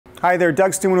Hi there,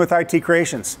 Doug Stuman with IT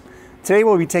Creations. Today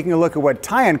we'll be taking a look at what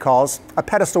Tyan calls a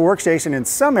pedestal workstation in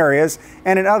some areas,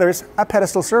 and in others, a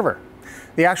pedestal server.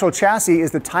 The actual chassis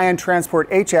is the Tyan Transport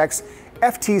HX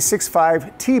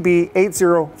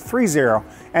FT65TB8030,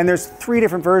 and there's 3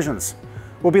 different versions.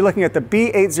 We'll be looking at the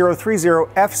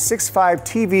B8030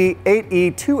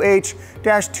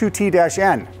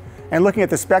 F65TV8E2H-2T-N. And looking at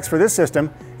the specs for this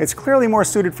system, it's clearly more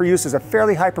suited for use as a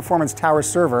fairly high-performance tower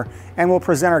server, and we'll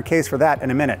present our case for that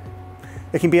in a minute.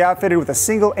 It can be outfitted with a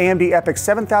single AMD EPYC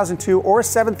 7002 or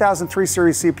 7003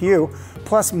 series CPU,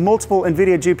 plus multiple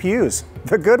Nvidia GPUs,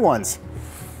 the good ones.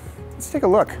 Let's take a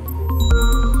look.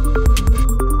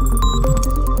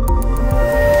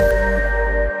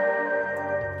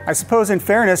 I suppose in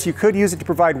fairness, you could use it to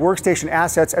provide workstation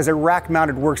assets as a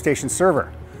rack-mounted workstation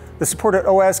server. The supported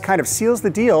OS kind of seals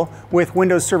the deal with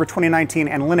Windows Server 2019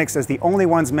 and Linux as the only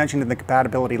ones mentioned in the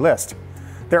compatibility list.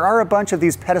 There are a bunch of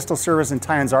these pedestal servers in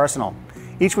Tyan's arsenal,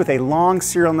 each with a long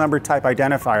serial number type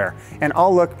identifier, and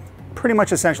all look pretty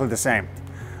much essentially the same.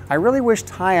 I really wish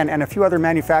Tyan and a few other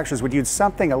manufacturers would use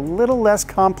something a little less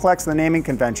complex than the naming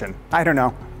convention. I don't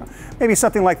know, maybe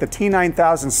something like the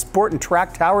T9000 Sport and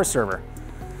Track Tower server.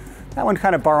 That one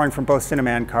kind of borrowing from both cinema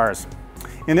and cars.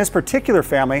 In this particular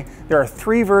family, there are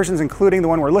 3 versions, including the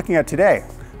one we're looking at today.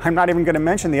 I'm not even going to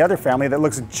mention the other family that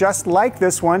looks just like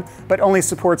this one, but only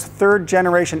supports 3rd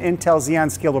generation Intel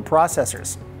Xeon scalable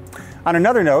processors. On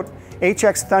another note,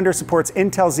 HX Thunder supports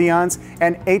Intel Xeons,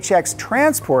 and HX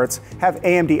Transports have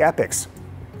AMD EPYCs.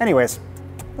 Anyways,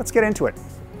 let's get into it.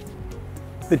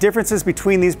 The differences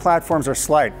between these platforms are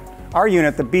slight. Our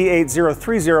unit, the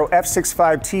B8030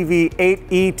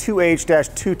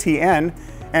 F65TV8E2H-2T-N,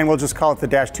 and we'll just call it the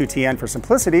 -2TN for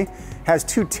simplicity, has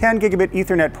 2 10 gigabit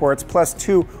Ethernet ports plus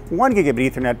 2 1 gigabit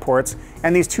Ethernet ports,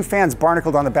 and these 2 fans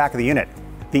barnacled on the back of the unit.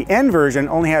 The N version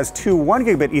only has 2 1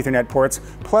 gigabit Ethernet ports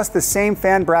plus the same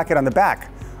fan bracket on the back.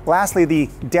 Lastly, the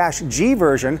 -G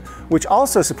version, which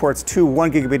also supports 2 1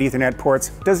 gigabit Ethernet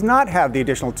ports, does not have the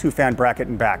additional 2 fan bracket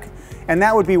in back, and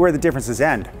that would be where the differences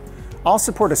end. All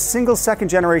support a single 2nd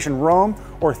generation Rome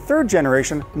or 3rd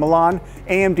generation Milan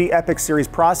AMD EPYC series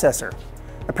processor.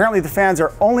 Apparently the fans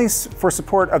are only for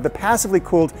support of the passively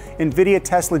cooled Nvidia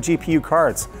Tesla GPU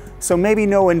cards, so maybe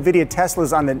no Nvidia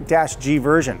Teslas on the -G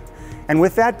version. And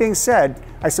with that being said,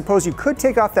 I suppose you could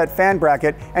take off that fan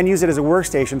bracket and use it as a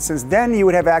workstation, since then you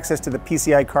would have access to the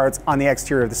PCI cards on the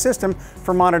exterior of the system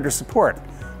for monitor support.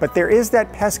 But there is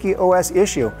that pesky OS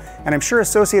issue, and I'm sure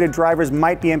associated drivers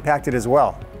might be impacted as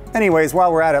well. Anyways,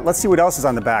 while we're at it, let's see what else is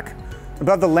on the back.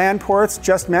 Above the LAN ports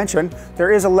just mentioned,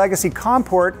 there is a legacy COM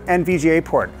port and VGA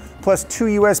port, plus 2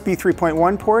 USB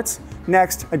 3.1 ports.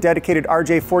 Next, a dedicated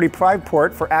RJ45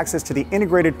 port for access to the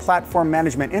Integrated Platform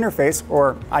Management Interface,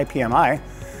 or IPMI.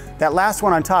 That last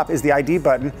one on top is the ID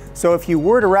button, so if you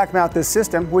were to rack mount this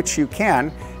system, which you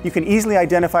can easily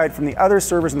identify it from the other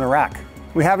servers in the rack.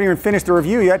 We haven't even finished the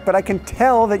review yet, but I can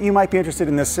tell that you might be interested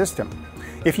in this system.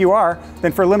 If you are,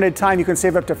 then for a limited time you can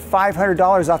save up to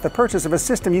 $500 off the purchase of a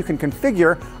system you can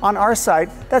configure on our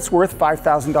site that's worth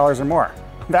 $5,000 or more.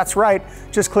 That's right,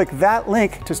 just click that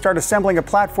link to start assembling a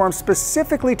platform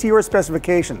specifically to your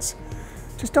specifications.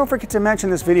 Just don't forget to mention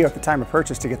this video at the time of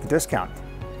purchase to get the discount.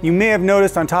 You may have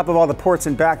noticed on top of all the ports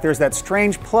in back there's that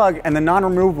strange plug and the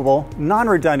non-removable,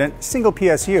 non-redundant single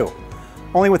PSU.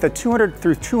 Only with a 200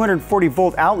 through 240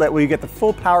 volt outlet will you get the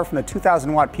full power from the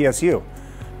 2000 watt PSU.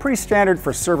 Pretty standard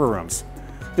for server rooms.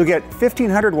 You'll get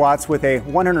 1500 watts with a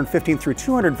 115 through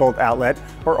 200 volt outlet,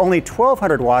 or only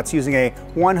 1200 watts using a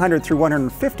 100 through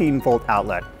 115 volt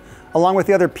outlet. Along with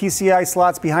the other PCI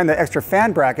slots behind the extra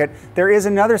fan bracket, there is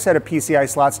another set of PCI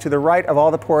slots to the right of all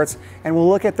the ports, and we'll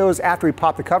look at those after we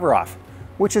pop the cover off,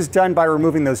 which is done by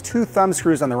removing those 2 thumb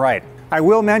screws on the right. I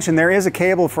will mention there is a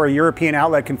cable for a European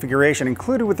outlet configuration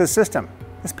included with this system.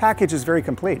 This package is very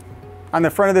complete. On the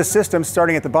front of this system,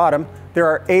 starting at the bottom, there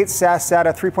are 8 SAS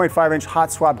SATA 3.5-inch hot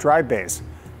swap drive bays.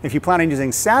 If you plan on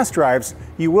using SAS drives,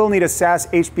 you will need a SAS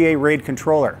HBA RAID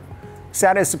controller.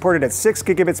 SATA is supported at 6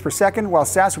 gigabits per second, while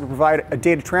SAS will provide a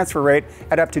data transfer rate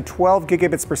at up to 12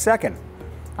 gigabits per second.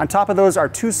 On top of those are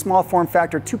 2 small form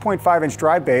factor 2.5-inch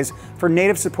drive bays for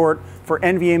native support for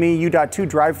NVMe U.2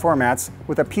 drive formats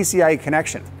with a PCIe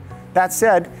connection. That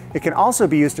said, it can also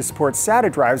be used to support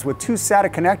SATA drives with 2 SATA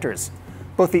connectors.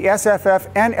 Both the SFF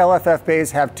and LFF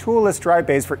bays have toolless drive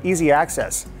bays for easy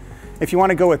access. If you want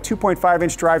to go with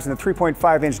 2.5-inch drives in the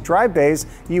 3.5-inch drive bays,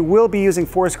 you will be using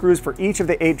 4 screws for each of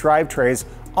the 8 drive trays,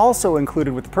 also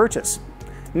included with the purchase.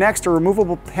 Next, a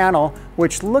removable panel,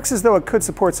 which looks as though it could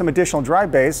support some additional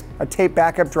drive bays, a tape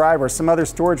backup drive, or some other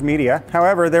storage media.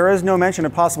 However, there is no mention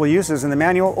of possible uses in the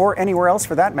manual or anywhere else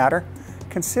for that matter.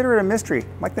 consider it a mystery,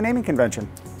 like the naming convention.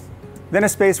 Then a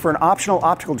space for an optional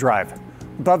optical drive.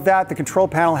 Above that, the control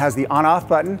panel has the on-off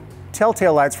button,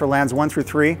 telltale lights for LANs 1 through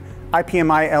 3,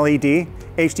 IPMI LED,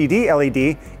 HDD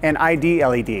LED, and ID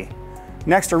LED.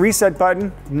 Next, a reset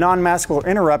button, non-maskable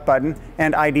interrupt button,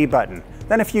 and ID button.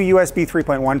 Then a few USB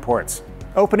 3.1 ports.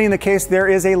 Opening the case, there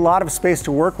is a lot of space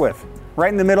to work with.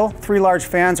 Right in the middle, 3 large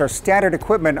fans are standard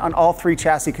equipment on all 3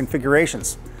 chassis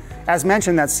configurations. As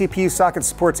mentioned, that CPU socket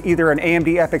supports either an AMD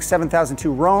EPYC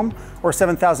 7002 Rome or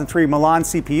 7003 Milan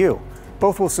CPU.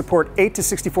 Both will support 8 to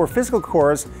 64 physical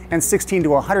cores and 16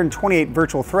 to 128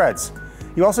 virtual threads.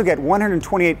 You also get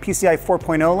 128 PCI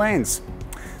 4.0 lanes.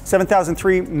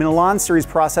 7003 Milan series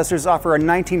processors offer a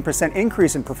 19%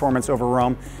 increase in performance over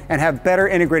Rome and have better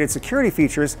integrated security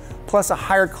features, plus a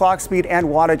higher clock speed and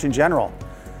wattage in general.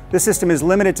 This system is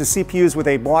limited to CPUs with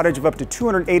a wattage of up to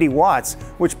 280 watts,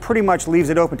 which pretty much leaves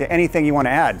it open to anything you want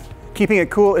to add. Keeping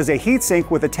it cool is a heatsink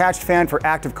with attached fan for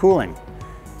active cooling.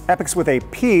 EPYCs with a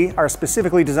P are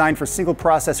specifically designed for single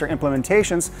processor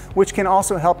implementations, which can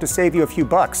also help to save you a few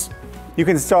bucks. You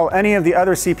can install any of the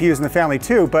other CPUs in the family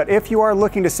too, but if you are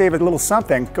looking to save a little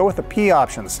something, go with the P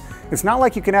options. It's not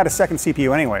like you can add a second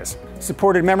CPU anyways.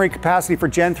 Supported memory capacity for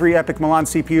Gen 3 EPYC Milan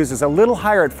CPUs is a little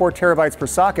higher at 4 terabytes per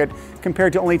socket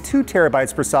compared to only 2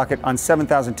 terabytes per socket on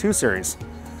 7002 series.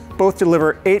 Both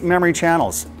deliver 8 memory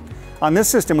channels. On this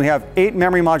system, we have 8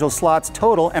 memory module slots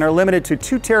total and are limited to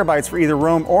 2 terabytes for either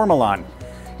Rome or Milan.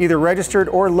 Either registered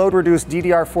or load-reduced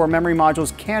DDR4 memory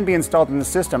modules can be installed in the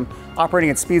system,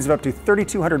 operating at speeds of up to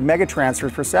 3,200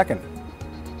 megatransfers per second.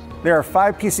 There are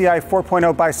 5 PCI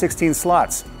 4.0 by 16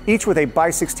 slots, each with a by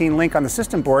 16 link on the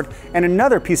system board, and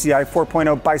another PCI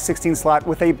 4.0 by 16 slot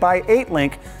with a by 8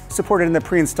 link supported in the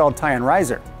pre-installed Tyan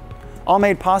riser. All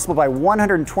made possible by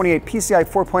 128 PCI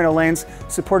 4.0 lanes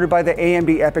supported by the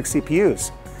AMD EPYC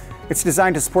CPUs. It's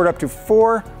designed to support up to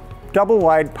 4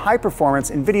 double-wide,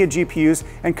 high-performance Nvidia GPUs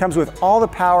and comes with all the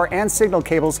power and signal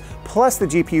cables plus the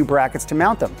GPU brackets to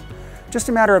mount them. Just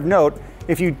a matter of note,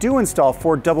 if you do install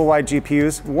 4 double-wide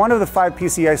GPUs, one of the 5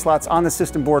 PCI slots on the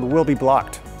system board will be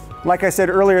blocked. Like I said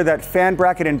earlier, that fan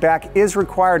bracket in back is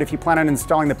required if you plan on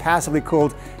installing the passively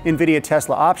cooled Nvidia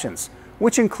Tesla options,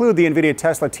 which include the Nvidia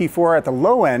Tesla T4 at the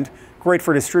low end, great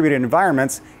for distributed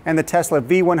environments, and the Tesla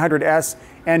V100S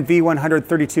and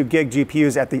V132 gig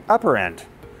GPUs at the upper end.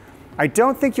 I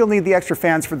don't think you'll need the extra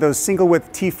fans for those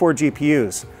single-width T4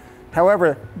 GPUs.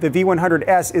 However, the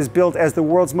V100S is built as the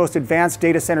world's most advanced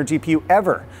data center GPU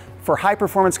ever for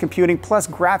high-performance computing plus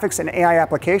graphics and AI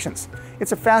applications.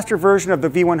 It's a faster version of the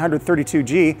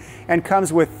V132G and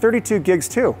comes with 32 gigs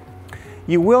too.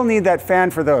 You will need that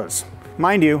fan for those.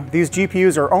 Mind you, these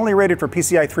GPUs are only rated for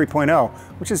PCI 3.0,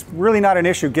 which is really not an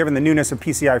issue given the newness of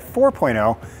PCI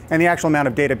 4.0 and the actual amount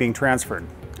of data being transferred.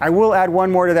 I will add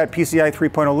one more to that PCI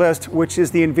 3.0 list, which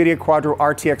is the Nvidia Quadro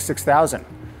RTX 6000.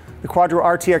 The Quadro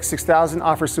RTX 6000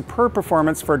 offers superb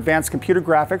performance for advanced computer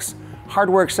graphics,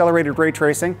 hardware-accelerated ray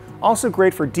tracing, also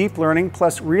great for deep learning,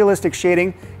 plus realistic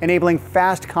shading, enabling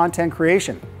fast content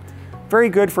creation. Very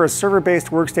good for a server-based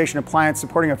workstation appliance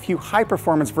supporting a few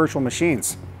high-performance virtual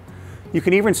machines. You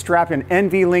can even strap an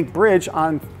NVLink bridge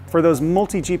on for those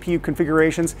multi-GPU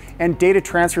configurations and data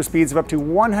transfer speeds of up to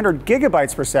 100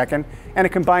 gigabytes per second and a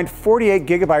combined 48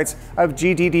 gigabytes of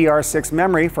GDDR6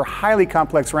 memory for highly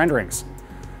complex renderings.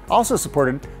 Also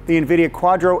supported, the Nvidia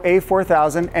Quadro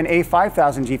A4000 and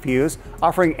A5000 GPUs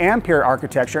offering Ampere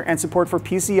architecture and support for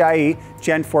PCIe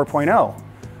Gen 4.0.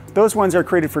 Those ones are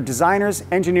created for designers,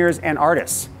 engineers, and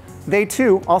artists. They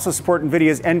too also support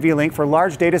NVIDIA's NVLink for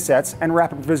large data sets and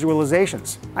rapid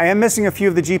visualizations. I am missing a few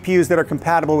of the GPUs that are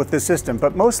compatible with this system,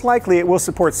 but most likely it will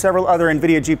support several other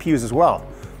NVIDIA GPUs as well.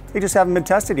 They just haven't been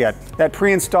tested yet. That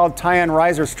pre-installed Tyan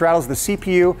riser straddles the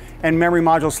CPU and memory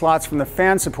module slots from the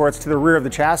fan supports to the rear of the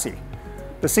chassis.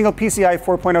 The single PCI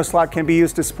 4.0 slot can be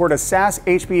used to support a SAS,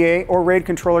 HBA, or RAID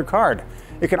controller card.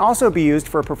 It can also be used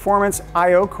for a performance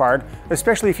I/O card,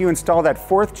 especially if you install that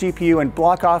 4th GPU and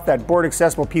block off that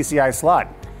board-accessible PCI slot.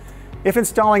 If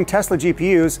installing Tesla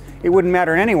GPUs, it wouldn't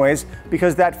matter anyways,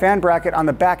 because that fan bracket on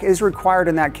the back is required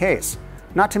in that case.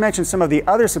 Not to mention some of the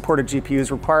other supported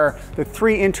GPUs require the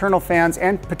 3 internal fans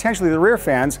and potentially the rear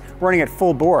fans running at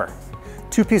full bore.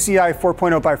 2 PCI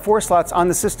 4.0x4 slots on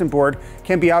the system board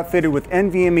can be outfitted with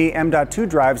NVMe M.2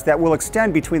 drives that will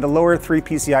extend between the lower 3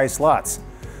 PCI slots.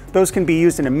 Those can be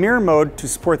used in a mirror mode to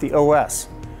support the OS.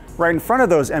 Right in front of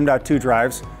those M.2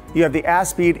 drives, you have the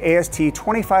ASPEED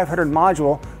AST2500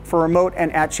 module for remote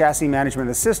and at-chassis management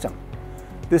of the system.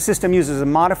 This system uses a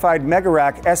modified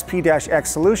MegaRack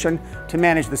SP-X solution to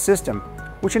manage the system,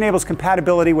 which enables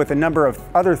compatibility with a number of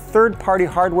other third-party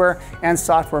hardware and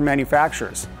software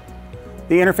manufacturers.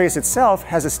 The interface itself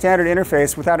has a standard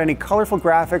interface without any colorful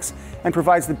graphics and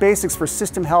provides the basics for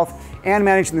system health and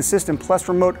managing the system, plus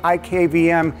remote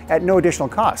IKVM at no additional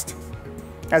cost.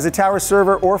 As a tower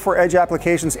server or for edge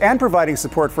applications and providing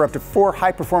support for up to 4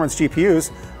 high-performance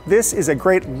GPUs, this is a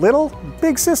great little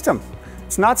big system.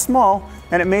 It's not small,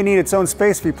 and it may need its own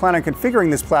space if you plan on configuring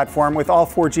this platform with all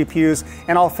 4 GPUs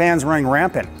and all fans running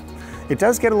rampant. It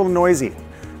does get a little noisy,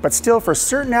 but still for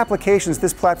certain applications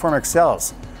this platform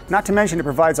excels. Not to mention it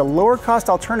provides a lower cost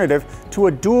alternative to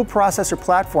a dual processor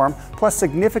platform, plus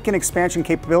significant expansion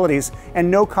capabilities and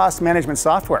no cost management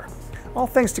software. All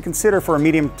things to consider for a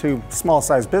medium to small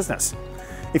size business.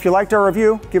 If you liked our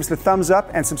review, give us the thumbs up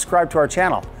and subscribe to our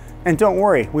channel. And don't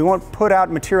worry, we won't put out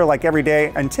material like every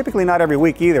day, and typically not every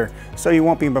week either, so you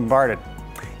won't be bombarded.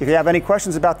 If you have any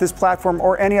questions about this platform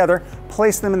or any other,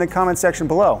 place them in the comment section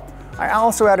below. I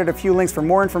also added a few links for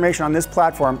more information on this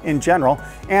platform in general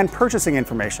and purchasing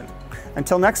information.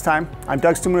 Until next time, I'm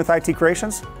Doug Stuman with IT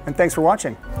Creations, and thanks for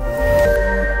watching.